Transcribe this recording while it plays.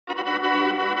Welcome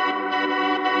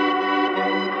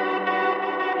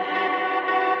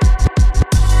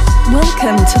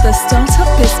to the Startup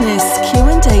Business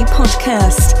Q&A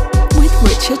podcast with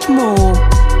Richard Moore.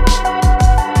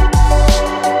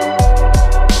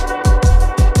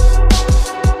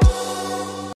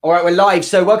 All right, we're live.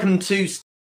 So welcome to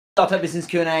Startup Business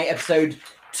Q&A episode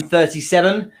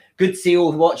 37. Good to see you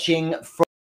all watching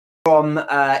from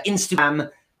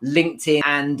Instagram, LinkedIn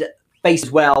and Facebook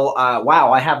as well.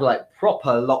 Wow, I have like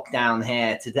proper lockdown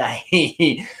here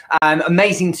today.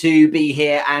 Amazing to be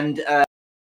here, and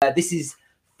this is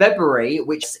February,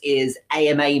 which is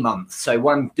AMA month. So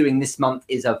what I'm doing this month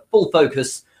is a full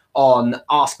focus on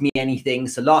Ask Me Anything.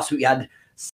 So last week we had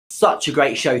such a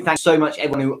great show. Thanks so much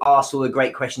everyone who asked all the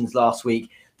great questions last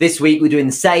week. This week we're doing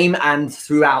the same and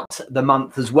throughout the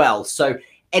month as well. So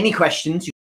any questions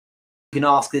you can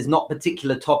ask. There's not a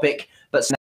particular topic, but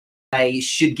they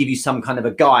should give you some kind of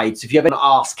a guide. So if you ever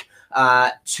ask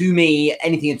to me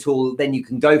anything at all, then you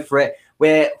can go for it.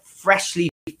 We're freshly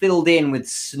filled in with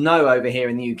snow over here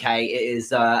in the UK. It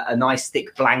is a nice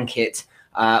thick blanket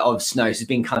of snow. So it's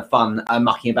been kind of fun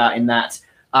mucking about in that.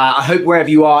 I hope wherever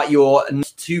you are, you're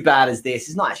not too bad as this.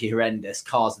 It's not actually horrendous.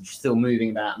 Cars are still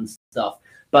moving about and stuff,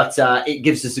 but it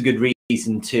gives us a good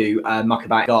reason to muck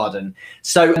about the garden.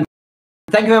 So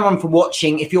thank you everyone for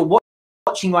watching. If you're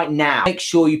watching right now, make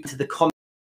sure you put to the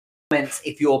comments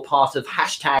if you're part of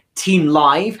hashtag Team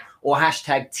Live or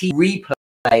hashtag Team Replay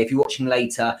if you're watching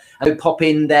later, and pop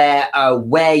in there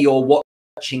where you're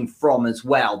watching from as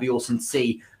well. It'd be awesome to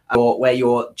see where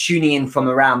you're tuning in from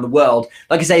around the world.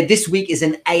 Like I say, this week is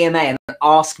an AMA and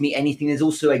Ask Me Anything. There's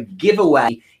also a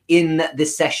giveaway in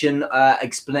this session,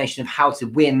 explanation of how to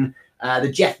win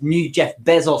the new Jeff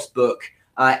Bezos book,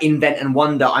 Invent and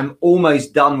Wonder. I'm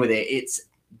almost done with it. It's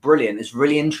brilliant. It's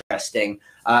really interesting.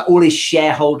 All his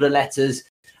shareholder letters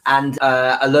and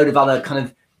a load of other kind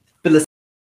of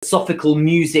philosophical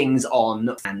musings on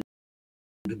and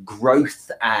growth,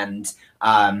 and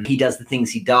he does the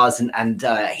things he does, and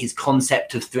his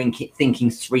concept of thinking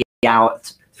 3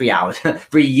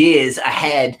 years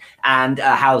ahead, and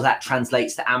how that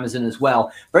translates to Amazon as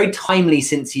well. Very timely,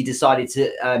 since he decided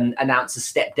to announce a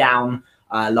step down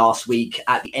last week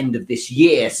at the end of this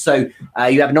year. So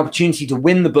you have an opportunity to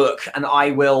win the book, and I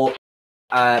will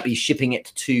be shipping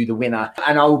it to the winner,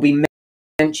 and I will be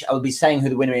saying who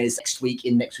the winner is next week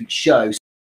in next week's show.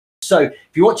 So if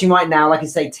you're watching right now, like I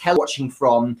say, tell watching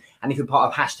from, and if you're part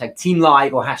of hashtag Team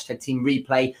Live or hashtag Team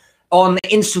Replay. On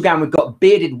Instagram, we've got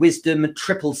Bearded Wisdom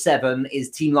 777 is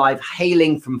Team Live,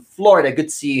 hailing from Florida. Good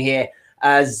to see you here.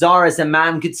 Zara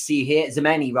Zaman, good to see you here.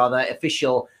 Zamani, rather,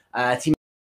 official Team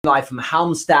Live from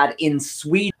Halmstad in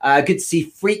Sweden. Good to see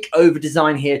Freak Over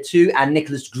Design here too, and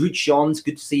Nicholas Grutschons.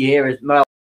 Good to see you here as well,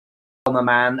 my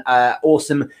man.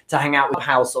 Awesome to hang out with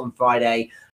House on Friday.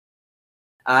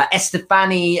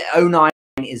 Estefani09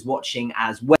 is watching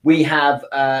as well. We have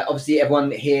obviously everyone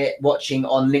here watching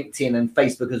on LinkedIn and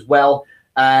Facebook as well.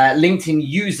 LinkedIn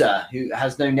user who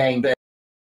has no name but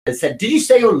has said, "Did you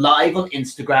say you're live on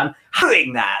Instagram?"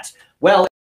 Doing that. Well,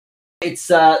 it's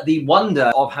the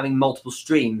wonder of having multiple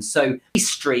streams. So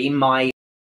Stream, my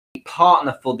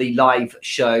partner for the live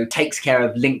show, takes care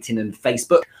of LinkedIn and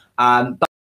Facebook.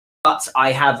 But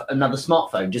I have another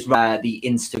smartphone, just the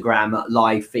Instagram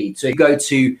live feed. So you go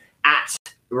to at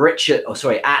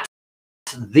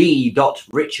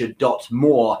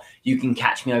the.richard.moore. You can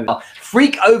catch me over.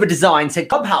 Freak Over Design said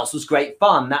Clubhouse was great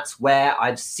fun. That's where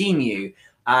I've seen you.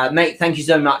 Mate, thank you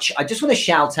so much. I just want to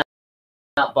shout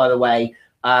out, by the way,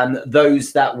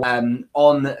 those that were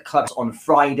on Clubhouse on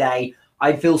Friday.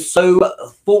 I feel so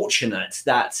fortunate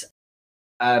that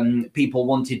people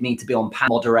wanted me to be on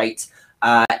panel moderate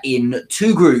in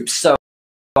two groups. So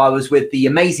I was with the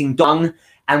amazing Dong,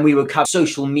 and we were covering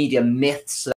social media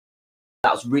myths. So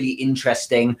that was really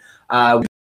interesting.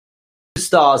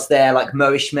 Stars there like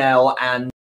Mo Ishmael and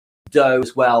Doe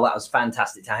as well. That was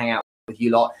fantastic to hang out with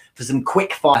you lot for some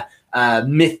quick fire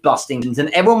myth bustings, and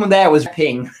everyone there was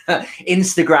ping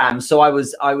Instagram. So I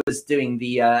was doing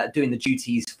the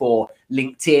duties for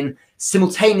LinkedIn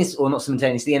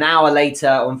simultaneously. An hour later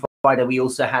on Friday, we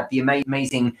also had the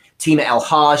amazing Tina El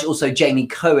Haj, also Jamie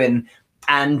Cohen,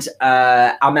 and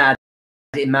Ahmad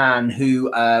Iman,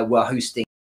 who were hosting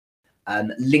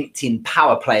LinkedIn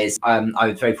Power Players. I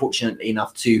was very fortunate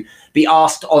enough to be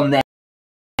asked on there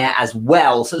as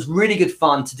well. So it's really good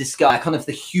fun to discuss kind of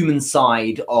the human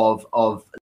side of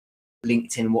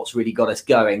LinkedIn, what's really got us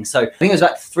going. So I think it was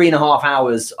about 3.5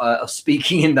 hours of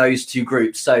speaking in those two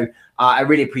groups. So I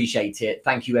really appreciate it.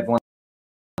 Thank you, everyone,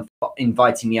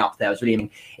 inviting me up there. It was really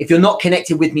amazing. If you're not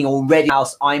connected with me already,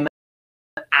 I'm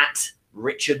at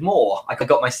Richard Moore. I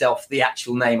got myself the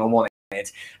actual name I wanted.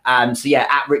 So yeah,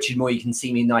 at Richard Moore, you can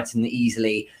see me nice and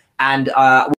easily. And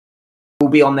we'll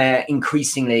be on there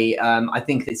increasingly. I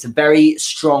think it's a very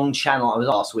strong channel. I was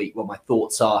last week what my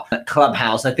thoughts are at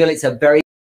Clubhouse. I feel it's a very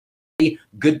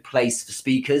good place for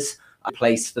speakers, a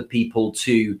place for people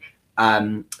to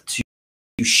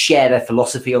share their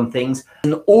philosophy on things.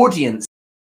 An audience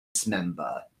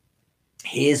member,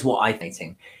 here's what I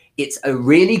think. It's a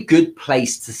really good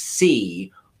place to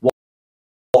see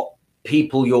what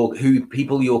people you're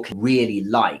really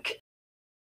like.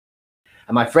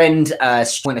 And my friend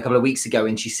went a couple of weeks ago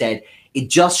and she said, it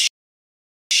just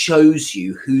shows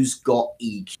you who's got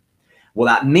EQ. What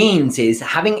that means is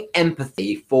having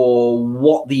empathy for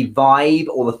what the vibe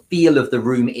or the feel of the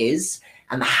room is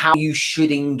and how you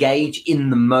should engage in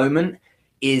the moment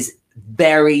is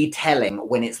very telling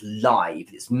when it's live.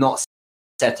 It's not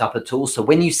set up at all. So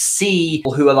when you see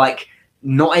people who are like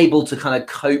not able to kind of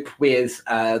cope with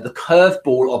the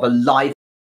curveball of a live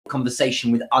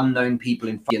conversation with unknown people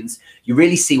in audience, you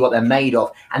really see what they're made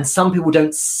of. And some people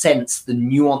don't sense the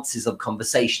nuances of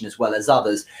conversation as well as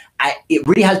others. It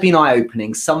really has been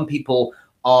eye-opening. Some people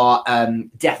are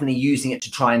definitely using it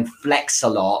to try and flex a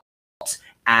lot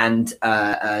and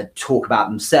talk about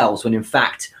themselves, when in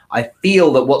fact I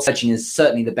feel that what's searching is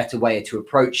certainly the better way to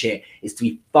approach it, is to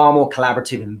be far more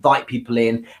collaborative, invite people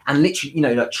in, and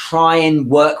literally, like, try and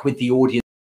work with the audience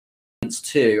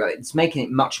too. It's making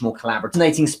it much more collaborative.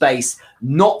 Fascinating space,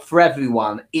 not for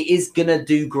everyone. It is gonna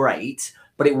do great,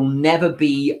 but it will never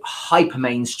be hyper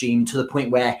mainstream to the point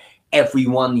where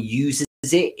everyone uses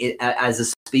it as a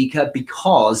speaker,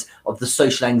 because of the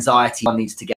social anxiety one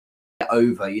needs to get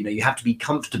over. You have to be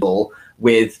comfortable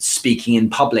with speaking in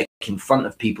public in front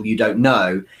of people you don't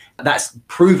know. That's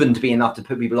proven to be enough to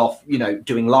put people off,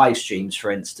 doing live streams,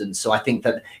 for instance. So I think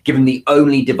that given the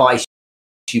only device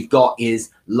you've got is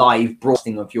live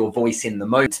broadcasting of your voice in the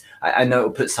moment, I know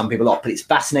it'll put some people off, but it's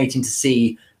fascinating to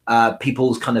see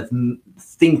people's kind of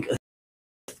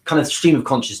stream of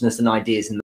consciousness and ideas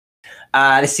in the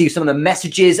let's see some of the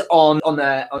messages on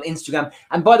Instagram.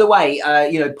 And by the way,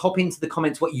 pop into the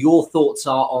comments what your thoughts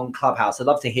are on Clubhouse. I'd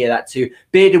love to hear that too.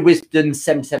 Bearded Wisdom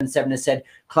 777 has said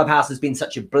Clubhouse has been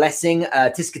such a blessing.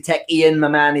 Tiscatech Ian, my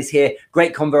man, is here.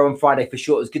 Great convo on Friday for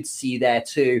sure. It was good to see you there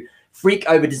too. Freak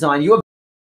Over Design, you're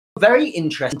very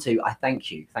interesting too. I thank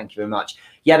you very much.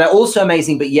 Yeah, they're also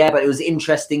amazing. But it was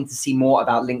interesting to see more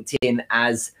about LinkedIn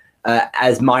as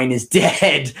mine is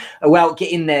dead. Well,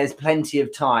 get in there, there's plenty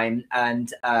of time.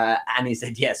 And Annie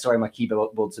said, yeah, sorry, my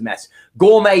keyboard's a mess.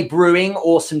 Gourmet Brewing,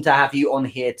 awesome to have you on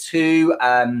here too.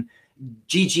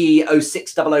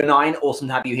 GG06009, awesome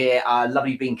to have you here.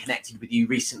 Lovely being connected with you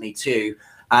recently too.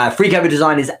 Freak Over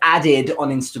Design is added on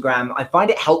Instagram. I find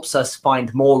it helps us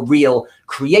find more real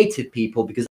creative people,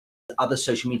 because other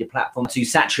social media platforms are too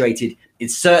saturated.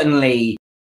 It's certainly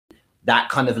that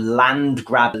kind of land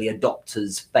grabby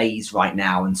adopters phase right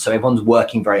now, and so everyone's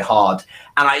working very hard.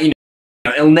 And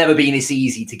it'll never be this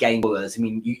easy to gain followers. I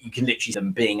mean, you can literally see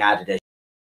them being added as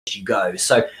you go.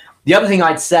 So the other thing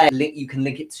I'd say, you can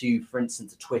link it to, for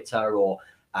instance, a Twitter or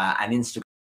an Instagram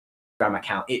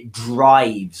account. It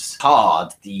drives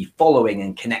hard the following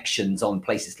and connections on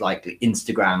places like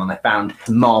Instagram, and I found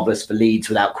marvelous for leads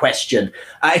without question.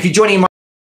 If you're joining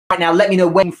right now, let me know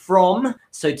where you're from.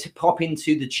 So to pop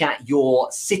into the chat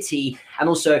your city, and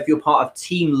also if you're part of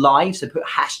Team Live, so put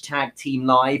hashtag Team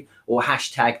Live or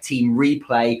hashtag Team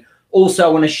Replay. Also, I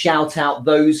want to shout out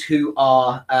those who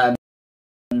are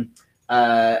kind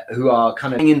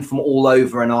of in from all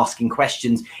over and asking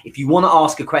questions. If you want to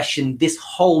ask a question, this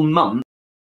whole month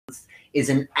is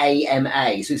an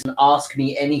AMA, so it's an Ask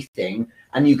Me Anything,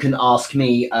 and you can ask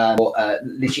me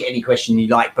literally any question you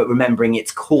like, but remembering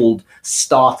it's called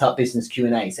Startup Business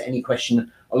Q&A, so any question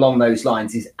along those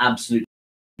lines is absolutely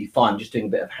fine. I'm just doing a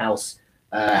bit of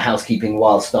housekeeping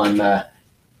whilst I'm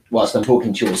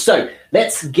talking to you all. So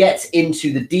let's get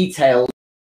into the details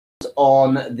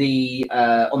on the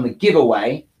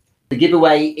giveaway. The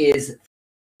giveaway is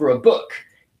for a book.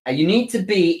 You need to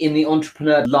be in the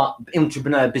entrepreneur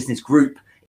business group,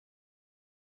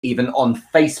 even on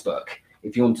Facebook,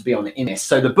 if you want to be on it.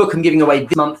 So the book I'm giving away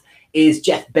this month is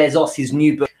Jeff Bezos, his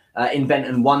new book, Invent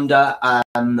and Wonder.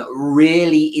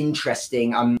 Really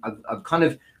interesting. I've kind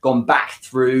of gone back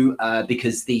through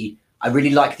because I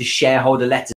really like the shareholder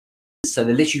letters. So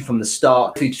they're literally from the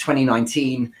start through to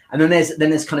 2019, and then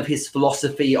there's kind of his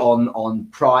philosophy on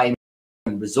prime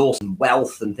and resource and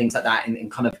wealth and things like that,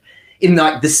 and kind of in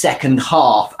like the second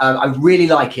half. I really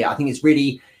like it. I think it's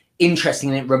really interesting,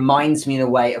 and it reminds me in a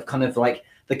way of kind of like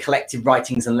the collective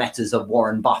writings and letters of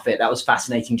Warren Buffett. That was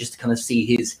fascinating just to kind of see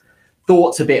his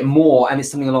thoughts a bit more, and it's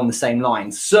something along the same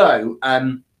lines. So,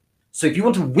 so if you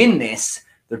want to win this,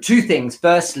 there are two things.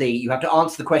 Firstly, you have to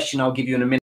answer the question I'll give you in a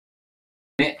minute.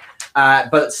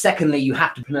 But secondly, you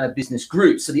have to Entrepreneur Business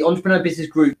Group. So the Entrepreneur Business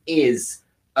Group is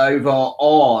over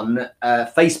on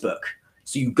Facebook.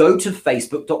 So you go to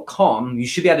facebook.com, you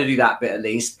should be able to do that bit at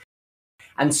least,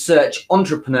 and search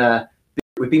Entrepreneur.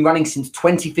 We've been running since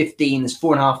 2015. There's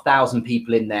 4,500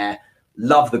 people in there.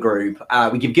 Love the group.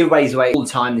 We give giveaways away all the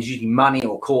time. There's usually money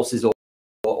or courses or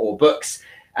books.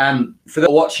 For those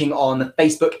watching on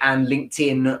Facebook and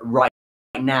LinkedIn right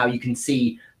now, you can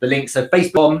see the link. So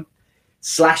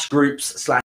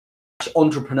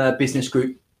Facebook.com/groups/Entrepreneur Business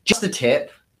Group. Just a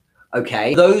tip,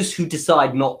 okay? Those who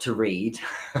decide not to read,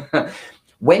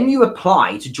 when you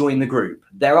apply to join the group,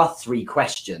 there are 3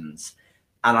 questions.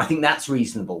 And I think that's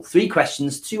reasonable. 3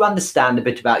 questions to understand a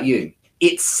bit about you.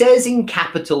 It says in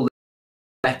capital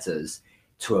letters,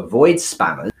 to avoid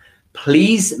spammers,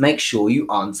 please make sure you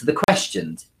answer the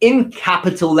questions. In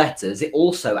capital letters, it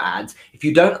also adds, if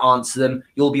you don't answer them,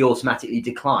 you'll be automatically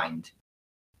declined.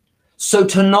 So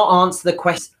to not answer the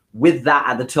question with that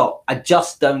at the top, I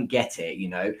just don't get it, you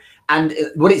know. And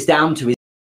what it's down to is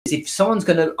if someone's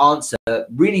going to answer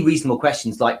really reasonable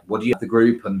questions like, what do you have the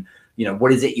group, and you know,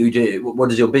 what is it you do? What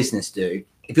does your business do?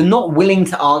 If you're not willing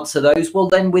to answer those, well,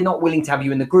 then we're not willing to have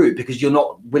you in the group because you're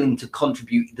not willing to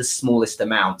contribute the smallest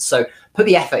amount. So put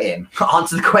the effort in,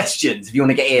 answer the questions if you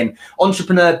want to get in.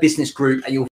 Entrepreneur Business Group,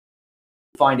 and you'll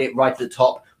find it right at the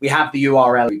top. We have the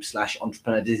URL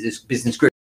 /Entrepreneur Business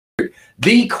Group.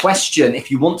 The question,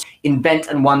 if you want to invent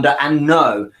and wonder, and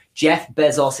no, Jeff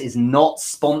Bezos is not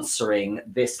sponsoring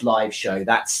this live show.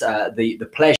 That's the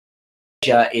pleasure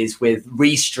is with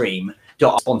Restream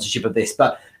sponsorship of this,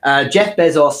 but Jeff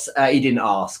Bezos, he didn't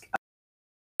ask.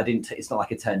 It's not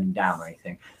like I turned him down or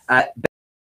anything.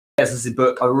 Bezos'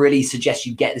 book, I really suggest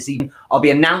you get this evening. I'll be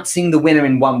announcing the winner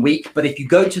in 1 week, but if you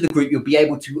go to the group, you'll be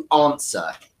able to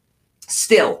answer.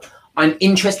 Still, I'm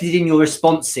interested in your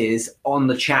responses on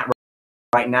the chat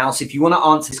right now. So if you want to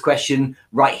answer this question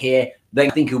right here, then I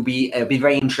think it'll be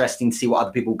very interesting to see what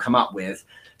other people come up with.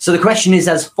 So the question is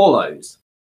as follows.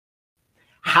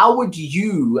 How would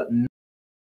you make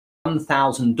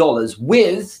 $1,000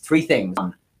 with 3 things?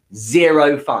 1,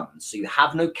 0 funds, so you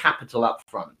have no capital up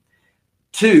front.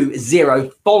 2,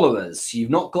 0 followers, so you've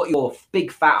not got your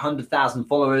big fat 100,000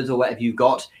 followers or whatever you've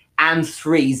got. And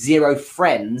 3, 0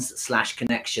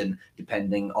 friends/connection,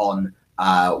 depending on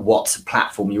what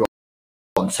platform you're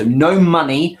on. So no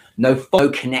money, no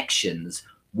connections.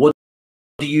 What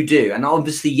do you do? And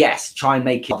obviously, yes, try and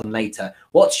make it later.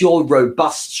 What's your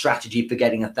robust strategy for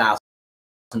getting $1,000?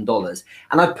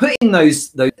 And I put in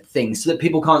those things so that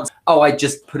people can't, oh, I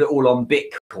just put it all on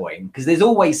Bitcoin, because there's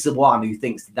always the one who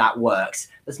thinks that works.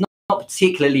 That's not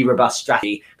particularly robust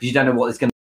strategy because you don't know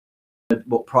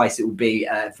what price it will be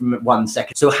from 1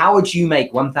 second. So how would you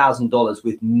make $1,000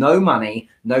 with no money,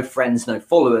 no friends, no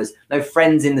followers, no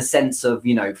friends in the sense of,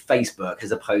 you know, Facebook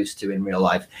as opposed to in real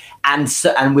life, and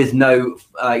with no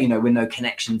with no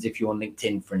connections if you're on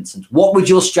LinkedIn, for instance? What would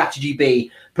your strategy be?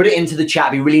 Put it into the chat.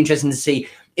 It'd be really interesting to see.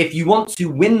 If you want to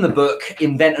win the book,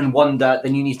 Invent and Wonder,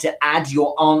 then you need to add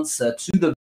your answer to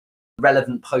the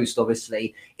relevant post,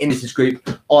 obviously, in this group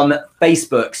on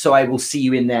Facebook. So I will see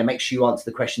you in there. Make sure you answer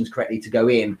the questions correctly to go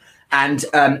in. And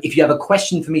if you have a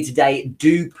question for me today,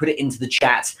 do put it into the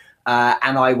chat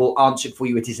and I will answer it for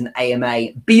you. It is an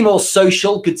AMA. Be More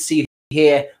Social. Good to see you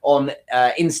here on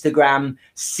Instagram.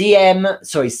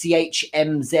 CHMZI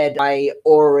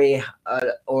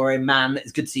Man.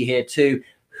 It's good to see you here too.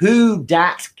 Who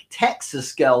Dat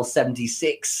Texas Girl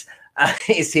 76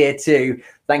 is here too.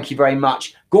 Thank you very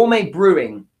much. Gourmet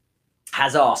Brewing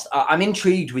has asked, I'm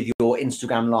intrigued with your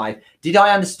Instagram Live. Did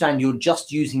I understand you're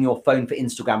just using your phone for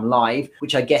Instagram Live,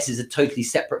 which I guess is a totally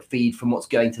separate feed from what's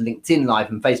going to LinkedIn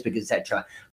Live and Facebook, etc.?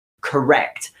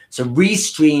 Correct. So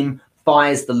Restream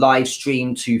fires the live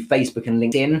stream to Facebook and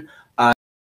LinkedIn,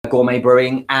 Gourmet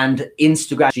Brewing, and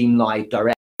Instagram stream live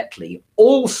directly.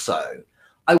 Also,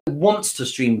 I want to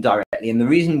stream directly, and the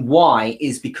reason why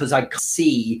is because I can't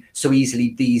see so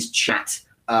easily these chat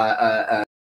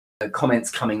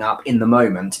comments coming up in the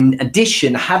moment. In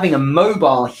addition, having a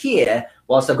mobile here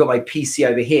whilst I've got my PC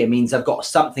over here means I've got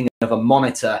something of a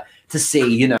monitor to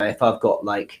see, you know, if I've got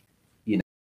like, you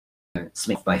know,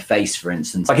 sniff my face, for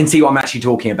instance. I can see what I'm actually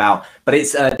talking about, but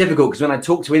it's difficult because when I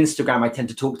talk to Instagram, I tend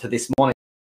to talk to this monitor,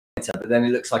 but then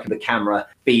it looks like the camera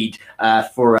feed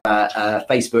for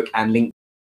Facebook and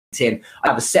LinkedIn. I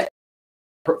have a separate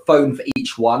phone for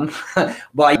each one.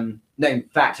 No, in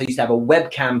fact, I used to have a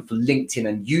webcam for LinkedIn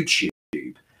and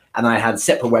YouTube, and I had a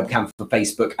separate webcam for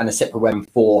Facebook and a separate webcam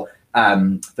for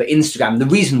for Instagram. The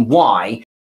reason why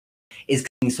is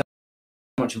so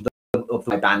much of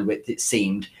my bandwidth, it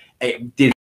seemed it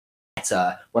did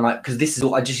better when because this is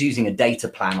all I'm just using a data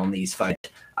plan on these phones.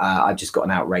 I've just got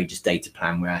an outrageous data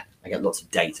plan where I get lots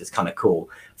of data. It's kind of cool.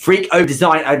 Freak over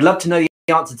design. I'd love to know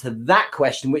the answer to that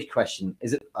question. Which question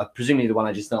is it? Presumably the one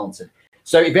I just answered.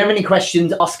 So if you have any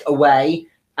questions, ask away.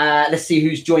 Let's see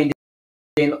who's joined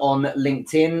in on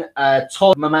LinkedIn.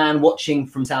 Todd, my man, watching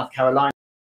from South Carolina.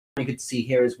 Good to see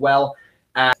here as well.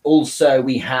 Also,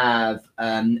 we have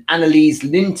Annalise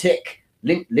Lynch, I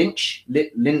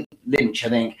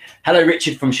think. Hello,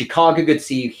 Richard from Chicago. Good to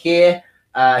see you here.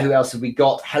 Who else have we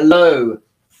got? Hello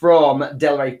from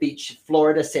Delray Beach,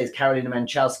 Florida, says Carolina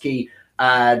Manchowski.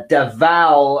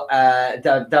 Daval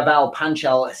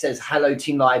Panchal says, hello,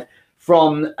 Team Live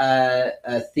from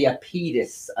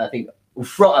Theapidis, I think.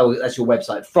 Oh, that's your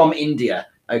website. From India.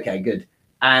 Okay, good.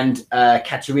 And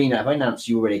Katerina, have I announced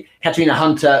you already? Katerina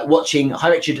Hunter watching. Hi,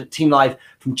 Richard, Team Live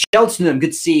from Cheltenham.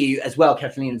 Good to see you as well,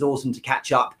 Katerina. It's awesome to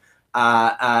catch up.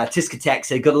 Tiska Tech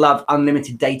said, gotta love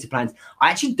unlimited data plans.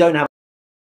 I actually don't have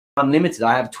unlimited.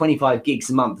 I have 25 gigs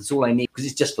a month. That's all I need because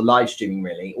it's just for live streaming,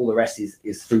 really. All the rest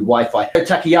is through Wi-Fi.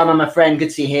 Takayama, my friend, good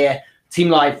to see you here. Team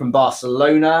Live from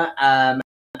Barcelona.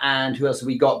 And who else have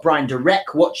we got? Brian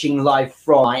Durek watching live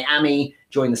from Miami.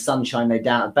 Enjoying the sunshine, no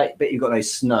doubt. I bet you've got no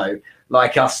snow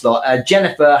like us lot.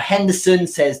 Jennifer Henderson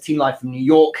says, Team Live from New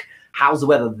York. How's the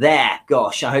weather there?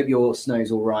 Gosh, I hope your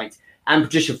snow's all right. And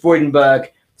Patricia Freudenberg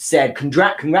said,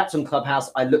 congrats on Clubhouse.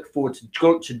 I look forward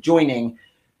to joining.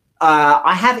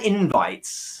 I have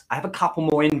invites. I have a couple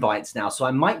more invites now, so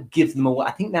I might give them away.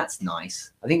 I think that's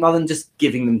nice. I think rather than just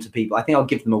giving them to people, I think I'll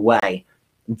give them away.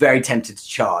 I'm very tempted to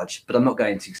charge, but I'm not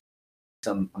going to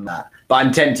on that. But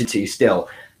I'm tempted to still.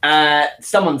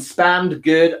 Someone spammed.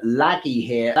 Good. Laggy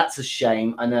here. That's a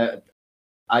shame. I know.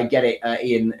 I get it,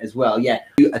 Ian, as well. Yeah.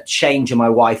 Do a change in my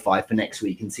Wi-Fi for next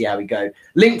week and see how we go.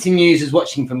 LinkedIn News is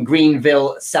watching from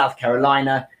Greenville, South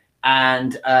Carolina.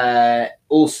 And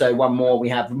also one more we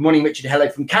have. Good morning, Richard. Hello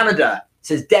from Canada. It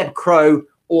says Deb Crow.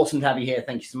 Awesome to have you here.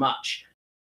 Thank you so much.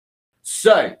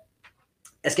 So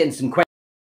let's get into some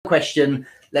question.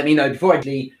 Let me know before I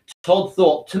leave. Todd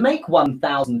thought to make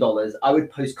 $1,000, I would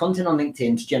post content on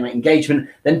LinkedIn to generate engagement,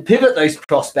 then pivot those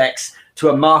prospects to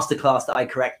a masterclass that I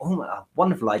correct. Oh, my,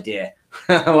 wonderful idea.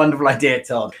 Wonderful idea,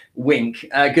 Todd. Wink.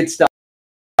 Good stuff.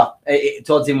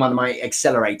 Todd's in one of my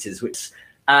accelerators, which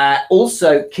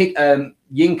also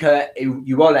Yinka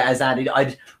Uwola has added,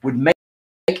 I would make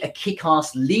a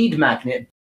kick-ass lead magnet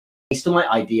based on my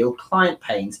ideal client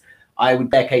pains. I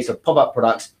would bear case of pop-up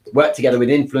products, work together with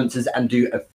influencers and do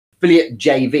affiliate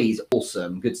JVs.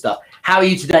 Awesome. Good stuff. How are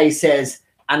you today, says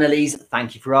Annalise.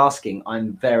 Thank you for asking.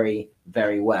 I'm very,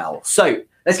 very well. So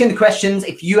let's get into questions.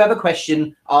 If you have a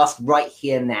question, ask right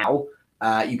here now.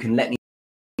 You can let me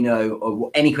know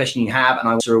any question you have and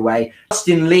I'll answer away.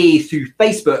 Justin Lee through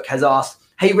Facebook has asked,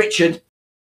 hey, Richard,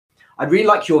 I'd really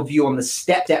like your view on the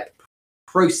step-step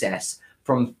process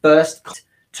from first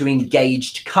to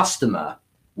engaged customer.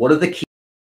 What are the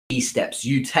key steps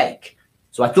you take?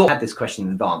 So I thought I had this question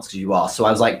in advance because you asked. So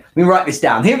I was like, let me write this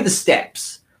down. Here are the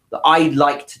steps that I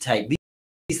like to take.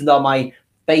 These are my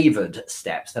favored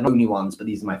steps. They're not only ones, but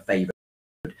these are my favorite.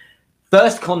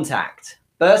 First contact.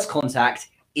 First contact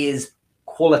is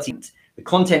quality. The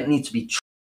content needs to be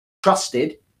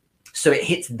trusted so it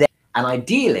hits them. And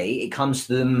ideally, it comes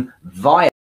to them via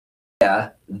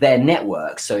their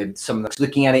network. So if someone that's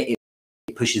looking at it, it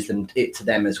pushes it to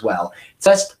them as well.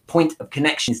 First point of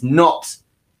connection is not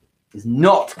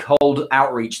cold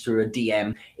outreach through a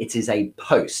DM. It is a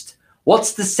post.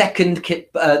 What's the second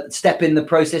step in the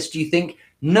process, do you think?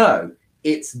 No,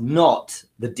 it's not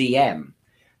the DM.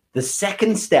 The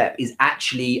second step is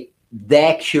actually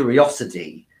their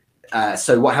curiosity.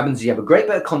 So what happens is you have a great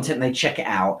bit of content and they check it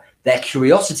out. Their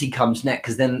curiosity comes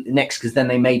next because then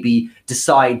they maybe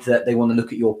decide that they want to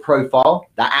look at your profile.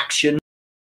 That action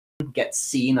gets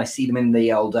seen. I see them in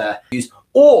the old news.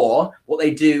 Or what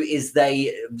they do is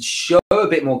they show a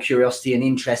bit more curiosity and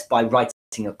interest by writing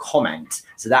a comment.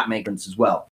 So that makes sense as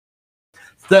well.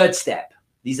 Third step.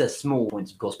 These are small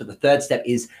points, of course, but the third step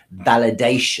is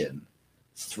validation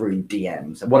through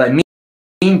DMs. And what I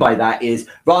mean by that is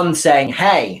rather than saying,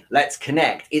 hey, let's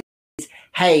connect, it's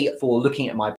hey, for looking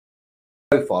at my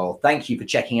profile. Thank you for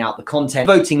checking out the content,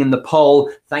 voting in the poll.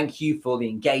 Thank you for the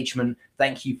engagement.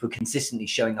 Thank you for consistently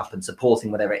showing up and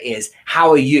supporting whatever it is.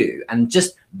 How are you? And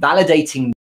just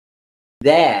validating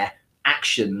their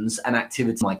actions and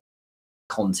activities, my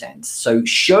content. So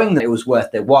showing that it was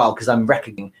worth their while because I'm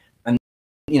recognizing and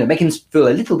making them feel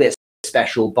a little bit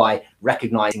special by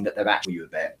recognizing that they've actually you a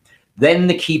bit. Then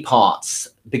the key parts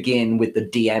begin with the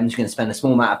DMs. You're going to spend a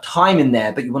small amount of time in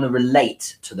there, but you want to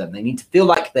relate to them. They need to feel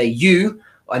like they're you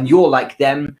and you're like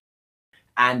them.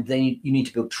 And then you need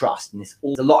to build trust. And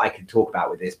there's a lot I could talk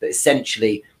about with this, but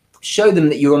essentially show them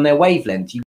that you're on their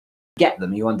wavelength. You get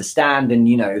them, you understand, and,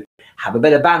 you know, have a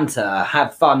bit of banter,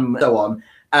 have fun, so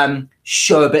on.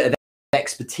 Show a bit of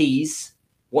expertise.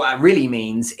 What that really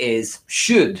means is,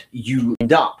 should you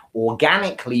end up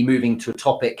organically moving to a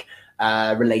topic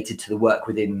related to the work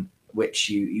within which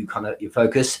you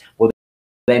focus, well,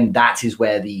 then that is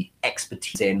where the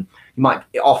expertise in. You might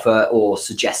offer or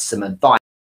suggest some advice,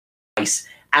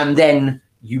 and then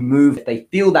you move. If they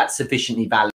feel that's sufficiently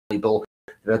valuable,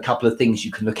 there are a couple of things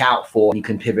you can look out for, and you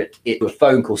can pivot it to a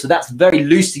phone call. So that's very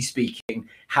loosely speaking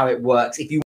how it works.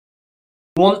 If you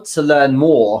want to learn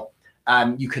more,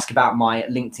 you can ask about my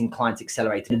LinkedIn Client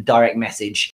Accelerator in a direct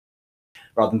message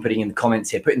rather than putting in the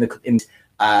comments here. Put in the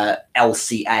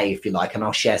LCA if you like, and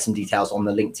I'll share some details on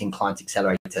the LinkedIn Client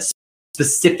Accelerator,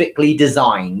 specifically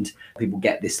designed people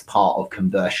get this part of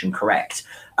conversion correct.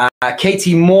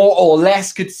 Katie, more or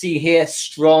less, good to see you here.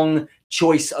 Strong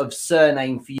choice of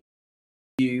surname for you.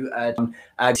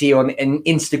 See you on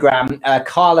Instagram.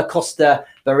 Carla Costa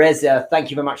Bereza,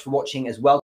 thank you very much for watching as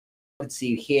well. Good to see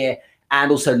you here.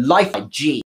 And also Life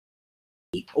G,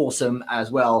 awesome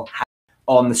as well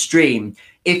on the stream.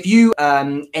 If you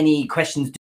any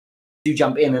questions, do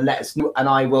jump in and let us know, and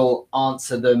I will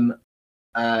answer them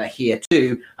here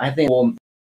too. I think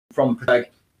from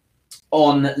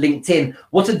on LinkedIn,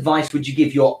 what advice would you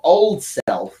give your old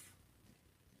self,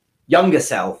 younger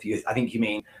self, I think you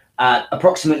mean,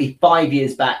 approximately 5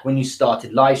 years back when you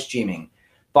started live streaming?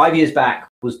 5 years back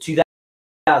was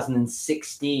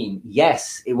 2016.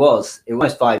 Yes, it was. It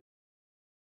was 5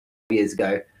 years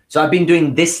ago. So I've been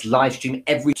doing this live stream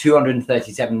every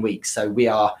 237 weeks. So we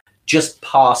are just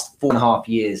past 4.5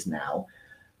 years now.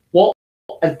 What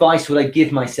advice would I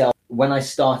give myself when I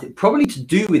started? Probably to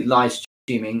do with live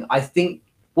streaming. I think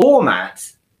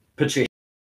format, Patricia,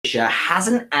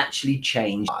 hasn't actually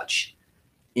changed much.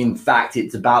 In fact,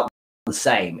 it's about the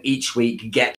same. Each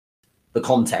week, get the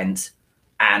content,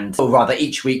 and, or rather,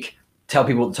 each week, tell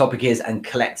people what the topic is and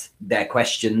collect their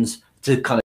questions to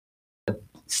kind of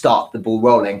start the ball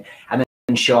rolling, and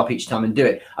then show up each time and do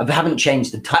it. I haven't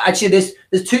changed the time. Actually, there's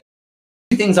two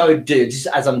things I would do just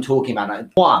as I'm talking about it.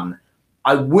 One,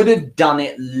 I would have done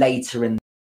it later in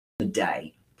the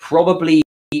day, probably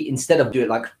instead of do it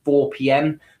like 4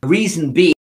 p.m. The reason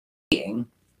being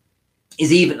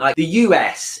is, even like the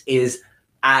US is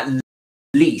at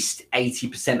least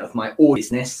 80% of my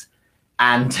business,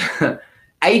 and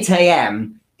 8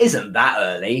 a.m. isn't that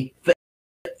early for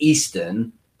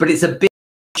Eastern, but it's a bit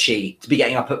cheap to be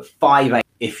getting up at 5 a.m.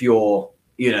 if you're,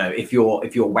 you know, if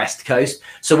you're West Coast.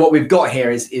 So what we've got here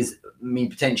is me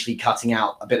potentially cutting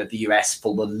out a bit of the US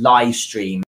for the live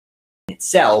stream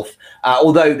itself,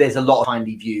 although there's a lot of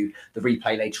kindly view the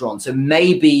replay later on. So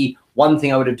maybe one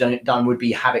thing I would have done would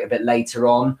be have it a bit later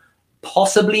on.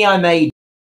 Possibly I may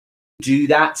do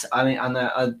that. I mean,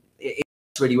 it's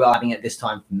really well having it this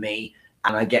time for me,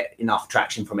 and I get enough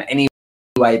traction from it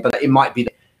anyway, but it might be,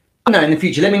 I don't know, in the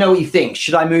future. Let me know what you think.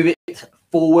 Should I move it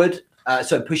forward?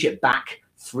 So push it back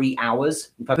 3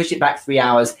 hours. If I push it back 3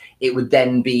 hours, it would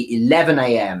then be 11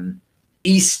 a.m.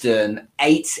 Eastern,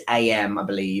 8 a.m. I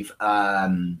believe,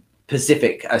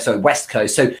 Pacific. So West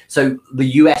Coast. So the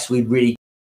US would really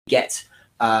get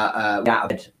out of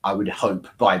bed, I would hope,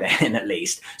 by then at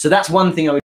least. So that's one thing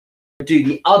I would do.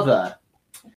 The other,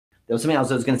 there was something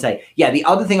else I was going to say. Yeah, the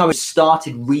other thing I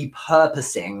started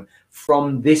repurposing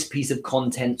from this piece of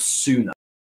content sooner.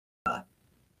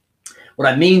 What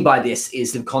I mean by this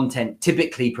is the content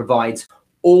typically provides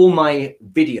all my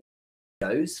videos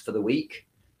for the week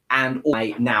and all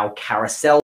my now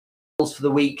carousels for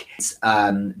the week,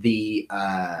 the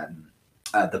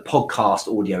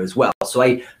podcast audio as well. So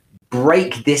I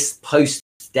break this post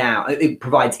down. It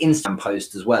provides instant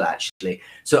post as well, actually.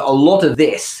 So a lot of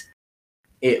this,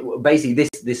 basically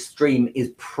this stream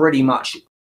is pretty much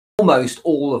almost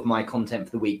all of my content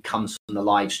for the week comes from the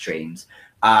live streams,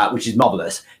 which is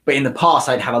marvelous. But in the past,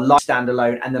 I'd have a live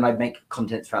standalone and then I'd make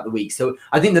content throughout the week. So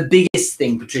I think the biggest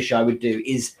thing, Patricia, I would do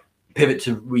is pivot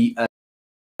to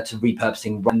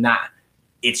repurposing. Run that.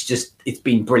 It's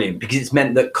been brilliant because it's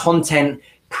meant that content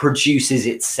produces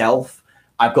itself.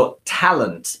 I've got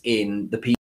talent in the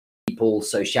people.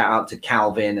 So shout out to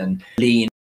Calvin and Lean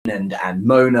and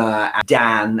Mona and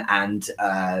Dan and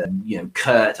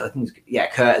Kurt. I think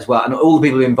Kurt as well, and all the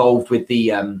people involved with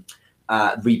the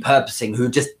repurposing, who are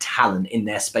just talent in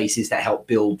their spaces that help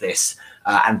build this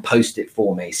and post it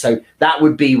for me. So that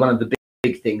would be one of the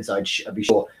big things I'd be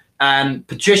sure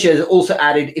Patricia has also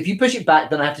added, if you push it back,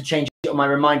 then I have to change it on my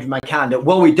reminder in my calendar.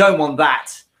 Well, we don't want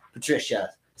that, Patricia.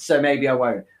 So maybe I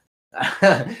won't.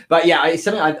 But yeah, it's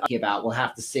something I'm thinking about. We'll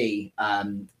have to see.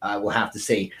 We'll have to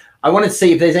see. I wanted to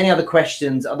see if there's any other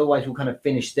questions. Otherwise, we'll kind of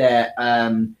finish there.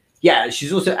 Yeah,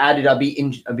 she's also added, I'd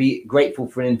be grateful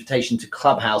for an invitation to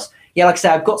Clubhouse. Yeah, like I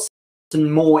said, I've got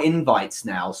some more invites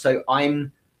now. So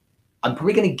I'm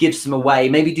probably going to give some away.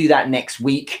 Maybe do that next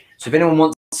week. So if anyone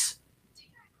wants,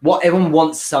 everyone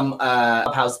wants some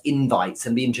Clubhouse invites,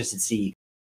 and be interested to see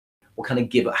what kind of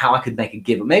give, how I could make a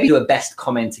give, maybe do a best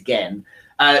comment again.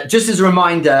 Just as a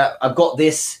reminder, I've got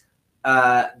this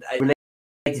related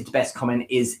to best comment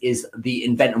is the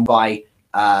Invent and Buy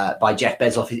by Jeff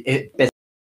Bezos.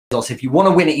 If you want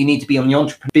to win it, you need to be on the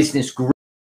Entrepreneur Business group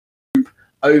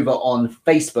over on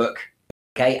Facebook.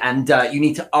 Okay, and you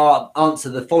need to answer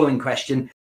the following question: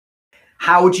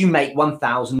 how would you make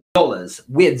 $1,000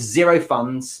 with zero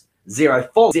funds, zero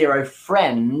followers, zero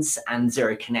friends, and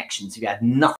zero connections? If you had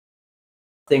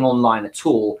nothing online at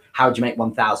all, how would you make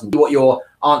 $1,000? What your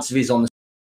answer is on the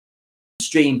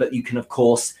stream, but you can of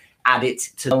course add it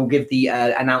to. I'll give the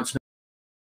announcement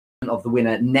of the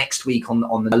winner next week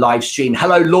on the live stream.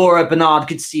 Hello, Laura Bernard.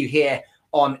 Good to see you here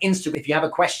on Instagram. If you have a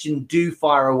question, do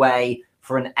fire away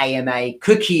for an AMA.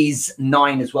 Cookies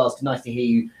 9 as well. It's nice to hear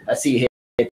you. See you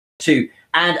here too.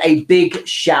 And a big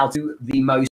shout to the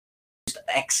most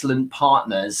excellent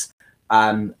partners,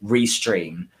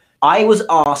 Restream. I was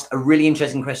asked a really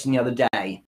interesting question the other day,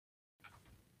 and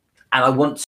I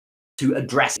want to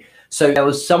address it. So there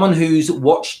was someone who's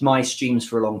watched my streams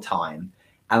for a long time,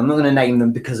 and I'm not going to name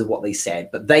them because of what they said,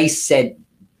 but they said,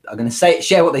 I'm going to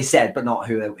share what they said, but not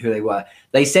who they were.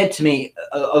 They said to me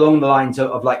along the lines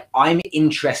of like, I'm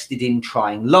interested in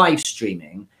trying live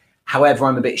streaming. However,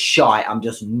 I'm a bit shy. I'm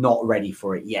just not ready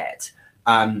for it yet.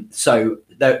 So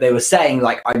they were saying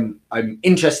like, I'm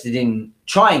interested in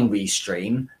trying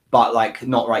Restream, but like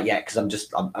not right yet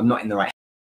because I'm not in the right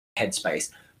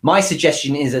headspace. My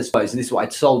suggestion is, I suppose, and this is what I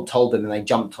told them, and they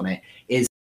jumped on it, is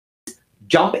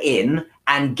jump in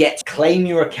and claim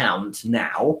your account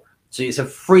now. So it's a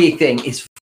free thing. It's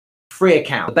free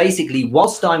account. But basically,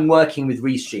 whilst I'm working with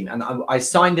Restream, and I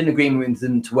signed an agreement with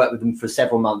them to work with them for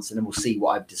several months, and then we'll see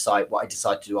what I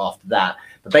decide to do after that.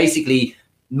 But basically,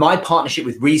 my partnership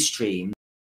with Restream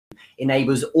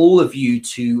enables all of you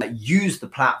to use the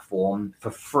platform for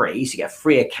free. So you get a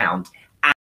free account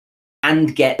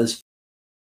and get those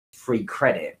free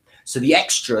credit. So the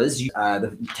extras,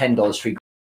 the $10 free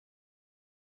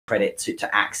credit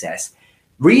to access.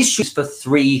 Restream is for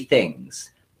 3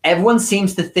 things. Everyone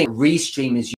seems to think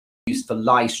Restream is used for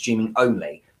live streaming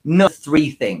only. No,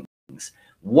 3 things.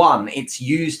 1, it's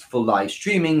used for live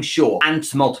streaming, sure, and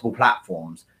to multiple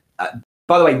platforms.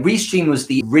 By the way, Restream was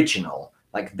the original.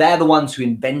 Like, they're the ones who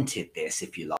invented this,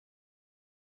 if you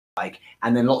like.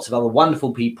 And then lots of other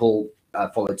wonderful people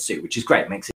followed suit, which is great. It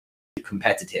makes it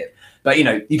competitive. But, you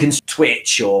know, you can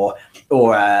Twitch or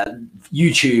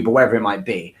YouTube or wherever it might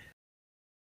be.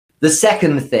 The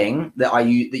second thing that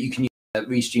you can use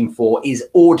Restream for is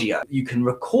audio. You can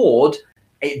record.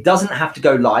 It doesn't have to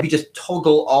go live. You just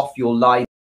toggle off your live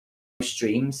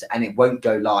streams and it won't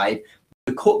go live.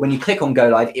 When you click on go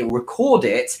live, it will record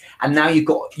it, and now you've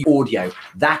got audio.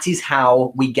 That is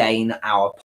how we gain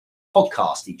our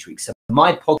podcast each week. So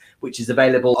my podcast, which is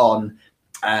available on,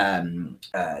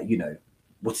 you know,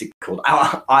 what's it called?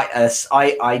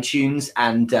 iTunes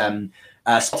and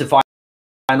Spotify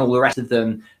and all the rest of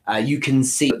them. You can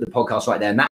see the podcast right there,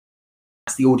 and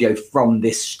that's the audio from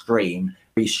this stream,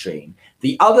 Restream.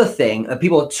 The other thing that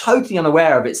people are totally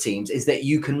unaware of, it seems, is that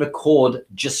you can record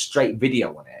just straight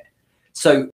video on it.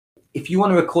 So if you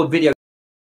want to record video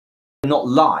not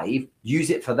live, use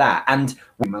it for that. And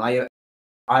when I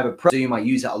have a pro Zoom, I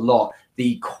use it a lot.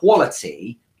 The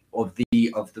quality of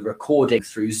the recording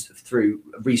through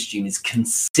Restream is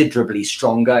considerably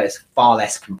stronger. It's far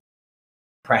less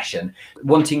compression.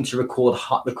 Wanting to record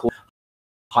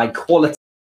high quality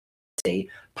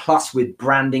plus with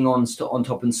branding on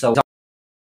top and so on,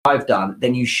 I've done,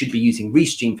 then you should be using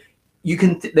Restream. You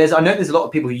can I know there's a lot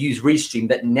of people who use Restream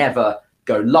that never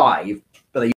go live,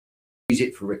 but they use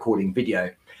it for recording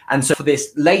video. And so for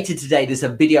this later today, there's a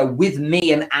video with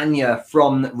me and Anya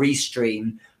from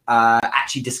Restream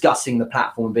actually discussing the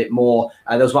platform a bit more.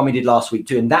 There was one we did last week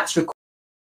too, and that's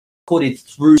recorded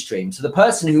through Restream. So the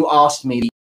person who asked me,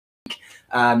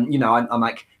 you know, I'm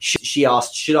like, she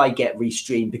asked, should I get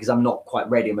Restream because I'm not quite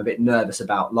ready? I'm a bit nervous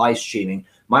about live streaming.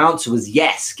 My answer was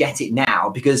yes, get it now,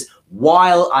 because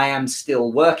while I am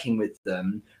still working with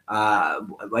them, I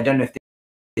don't know if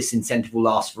this incentive will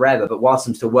last forever, but whilst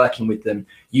I'm still working with them,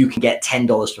 you can get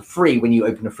 $10 for free when you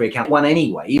open a free account. One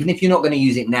anyway, even if you're not going to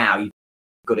use it now, you've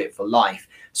got it for life.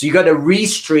 So you go to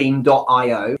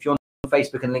Restream.io. If you're on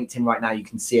Facebook and LinkedIn right now, you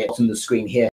can see it on the screen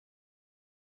here.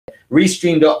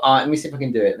 Restream.io. Let me see if I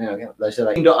can do it. There we go.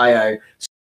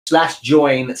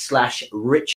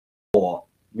 Restream.io/join/Richard Moore.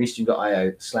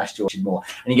 Restream.io/Richard Moore.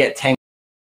 And you get $10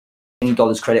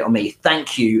 credit on me.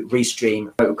 Thank you,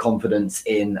 Restream, for confidence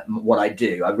in what I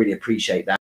do. I really appreciate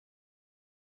that.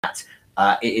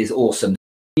 It is awesome.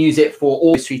 Use it for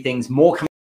all these 3 things. More coming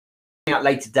out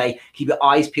later today. Keep your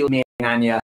eyes peeled. Me and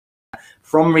Anya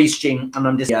from Restream, and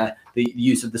I'm just the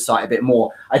use of the site a bit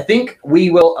more. I think we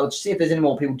will. I'll see if there's any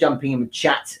more people jumping in with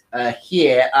chat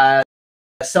here.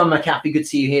 Summer Cappy, good to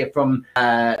see you here from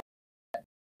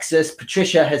Texas.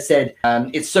 Patricia has said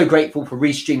it's so grateful for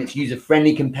Restream. It's user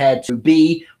friendly compared to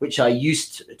B, which I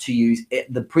used to use.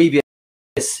 The previous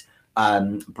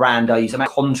brand I use. I'm a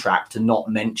contract to not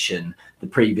mention the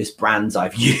previous brands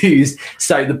I've used.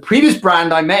 So the previous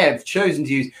brand I may have chosen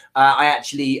to use,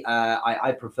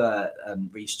 I prefer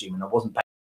Restream, and I wasn't paid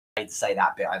to say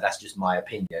that bit. That's just my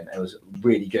opinion. It was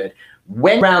really good.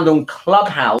 Went around on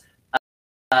Clubhouse,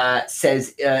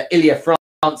 says Ilya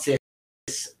Francis.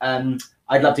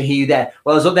 I'd love to hear you there.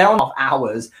 Well, I was up there on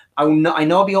hours. I know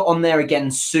I'll be on there again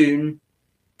soon.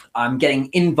 I'm getting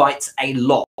invites a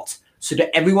lot. So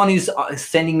to everyone who's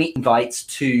sending me invites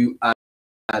to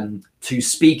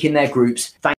speak in their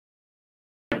groups, thank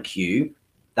you.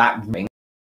 That ring.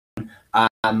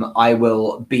 I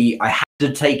will be. I have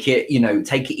to take it.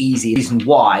 Take it easy. The reason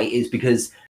why is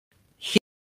because here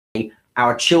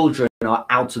our children are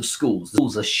out of schools. The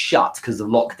schools are shut because of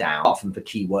lockdown, often for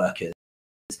key workers,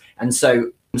 and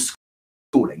so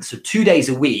schooling. So 2 days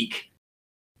a week,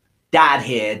 Dad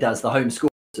here does the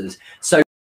homeschoolers. So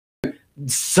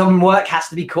some work has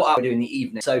to be caught up during the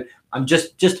evening. So I'm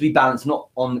just to be balanced, not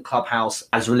on Clubhouse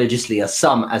as religiously as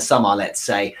some are, let's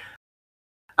say.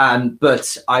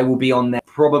 But I will be on there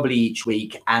probably each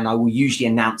week, and I will usually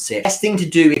announce it. Best thing to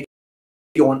do if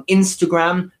you're on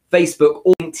Instagram, Facebook,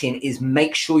 or LinkedIn is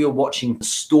make sure you're watching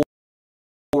the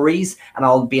stories, and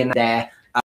I'll be in there.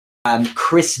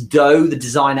 Chris Doe, the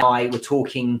designer, and I were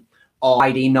talking on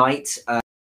Friday night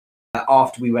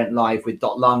after we went live with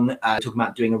 .lung, talking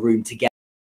about doing a room together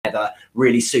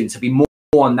really soon. So be more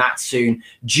on that soon.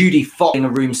 Judy following a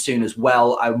room soon as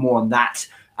well. More on that.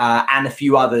 And a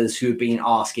few others who have been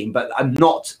asking, but I'm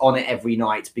not on it every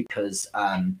night because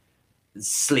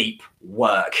sleep,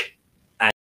 work,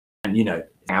 and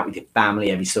out with your family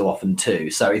every so often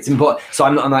too. So it's important. So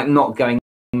I'm not going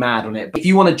mad on it. But if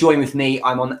you want to join with me,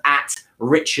 I'm on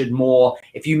 @Richard Moore.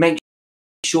 If you make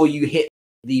sure you hit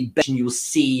the bell, you'll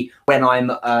see when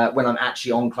I'm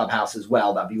actually on Clubhouse as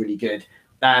well. That'd be really good.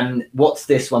 What's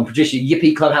this one? Patricia,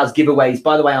 Yippee Clubhouse giveaways.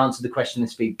 By the way, I answered the question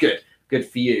this week. Good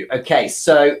for you. Okay,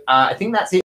 so I think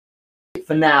that's it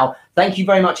for now. Thank you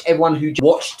very much, everyone who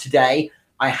watched today.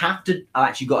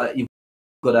 You've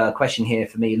got a question here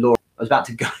for me, Laura. I was about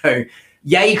to go.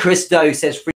 Yay, Christo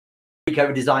says free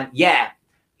cover design. Yeah,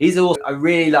 he's awesome. I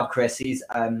really love Chris. He's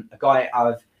a guy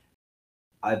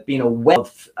I've been aware of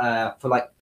for like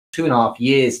 2.5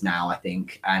 years now, I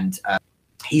think, and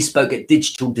he spoke at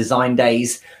Digital Design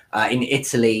Days in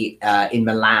Italy, in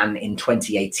Milan in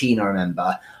 2018, I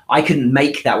remember. I couldn't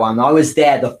make that one. I was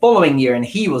there the following year and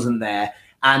he wasn't there.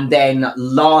 And then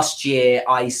last year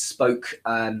I spoke,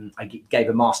 I gave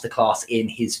a masterclass in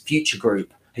his Future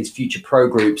group, his Future Pro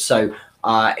group. So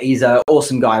he's an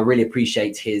awesome guy. I really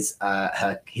appreciate his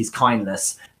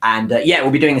kindness. And yeah,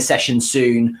 we'll be doing a session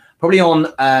soon, probably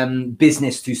on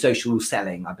business through social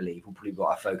selling, I believe, will probably be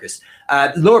our focus.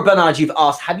 Laura Bernard, you've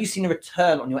asked, have you seen a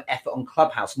return on your effort on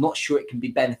Clubhouse? Not sure it can be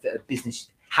benefit of business,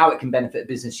 how it can benefit a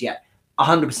business yet.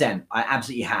 100%, I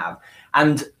absolutely have.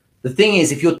 And the thing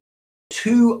is, if you're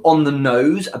too on the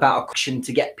nose about a question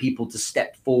to get people to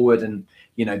step forward and,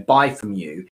 buy from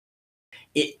you,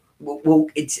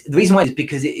 it's the reason why is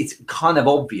because it's kind of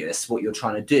obvious what you're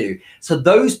trying to do. So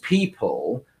those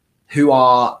people who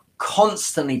are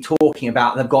constantly talking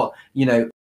about they've got an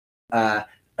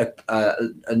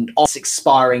offer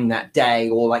expiring that day,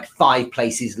 or like 5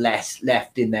 places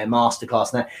left in their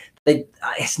masterclass, and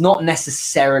it's not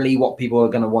necessarily what people are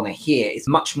going to want to hear. It's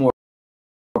much more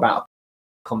about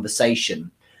conversation.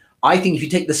 I think if you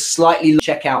take the slightly,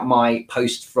 check out my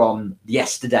post from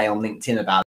yesterday on LinkedIn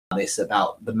about this,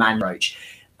 about the man approach,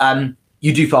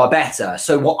 you do far better.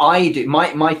 So what I do,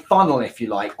 my funnel, if you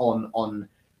like, on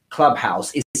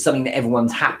Clubhouse is something that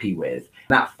everyone's happy with.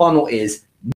 That funnel is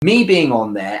me being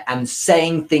on there and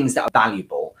saying things that are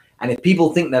valuable. And if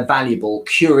people think they're valuable,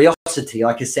 curiosity,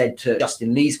 like I said to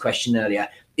Justin Lee's question earlier,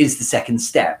 is the second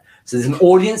step. So there's an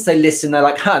audience, they listen, they're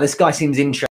like, this guy seems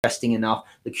interesting enough.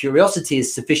 The curiosity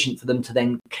is sufficient for them to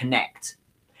then connect.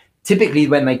 Typically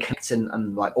when they connect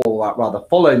and like, or rather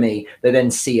follow me, they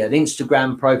then see an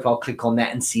Instagram profile, click on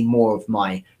that and see more of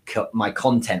my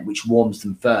content, which warms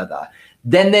them further.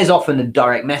 Then there's often a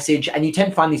direct message, and you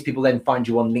tend to find these people then find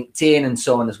you on LinkedIn and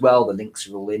so on as well. The links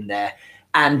are all in there.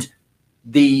 And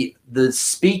the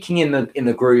speaking in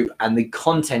the group and the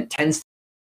content tends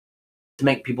to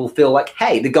make people feel like,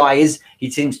 hey, the guy he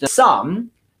seems to know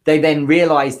some. They then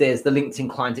realize there's the LinkedIn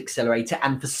Client Accelerator.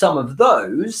 And for some of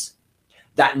those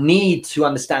that need to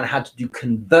understand how to do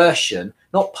conversion,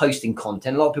 not posting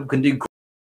content. A lot of people can do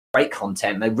great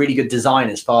content. They're really good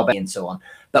designers, far better and so on.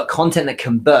 But content that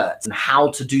converts and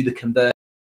how to do the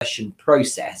conversion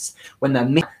process when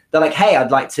they're like, hey,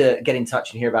 I'd like to get in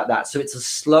touch and hear about that. So it's a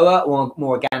slower or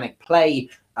more organic play,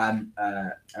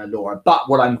 Laura. But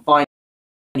what I'm finding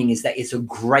is that it's a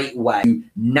great way to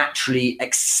naturally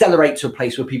accelerate to a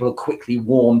place where people are quickly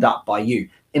warmed up by you.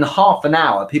 In half an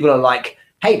hour, people are like,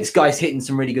 hey, this guy's hitting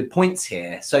some really good points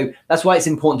here. So that's why it's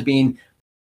important to be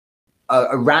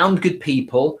around good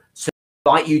people, so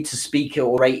invite you to speak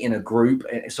or orate in a group,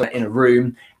 so in a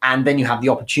room, and then you have the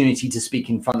opportunity to speak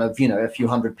in front of, a few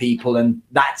hundred people. And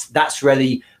that's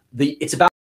really it's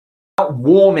about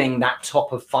warming that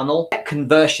top of funnel.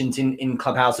 Conversions in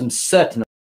Clubhouse, I'm certain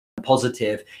are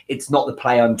positive. It's not the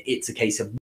play on, it's a case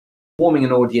of warming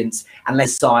an audience and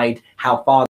let's decide how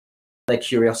far their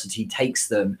curiosity takes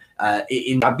them.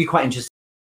 I'd be quite interested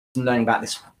in learning about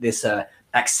this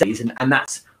acceleration, and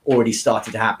that's already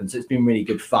started to happen. So it's been really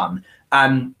good fun.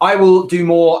 I will do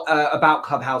more about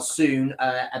Clubhouse soon,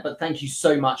 but thank you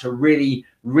so much. I really,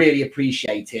 really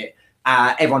appreciate it.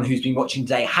 Everyone who's been watching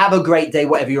today, have a great day,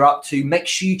 whatever you're up to. Make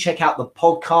sure you check out the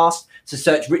podcast. So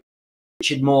search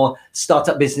Richard Moore,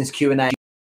 Startup Business Q&A,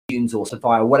 or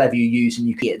Spotify, or whatever you use, and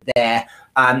you can get it there.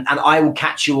 And I will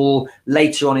catch you all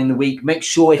later on in the week. Make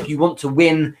sure if you want to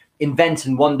win Invent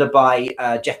and Wonder by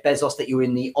Jeff Bezos that you're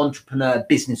in the Entrepreneur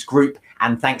Business Group.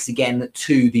 And thanks again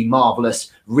to the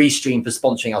marvelous Restream for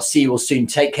sponsoring. I'll see you all soon.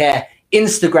 Take care.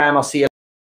 Instagram, I'll see you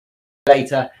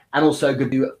later. And also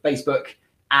good to Facebook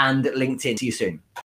and LinkedIn. See you soon.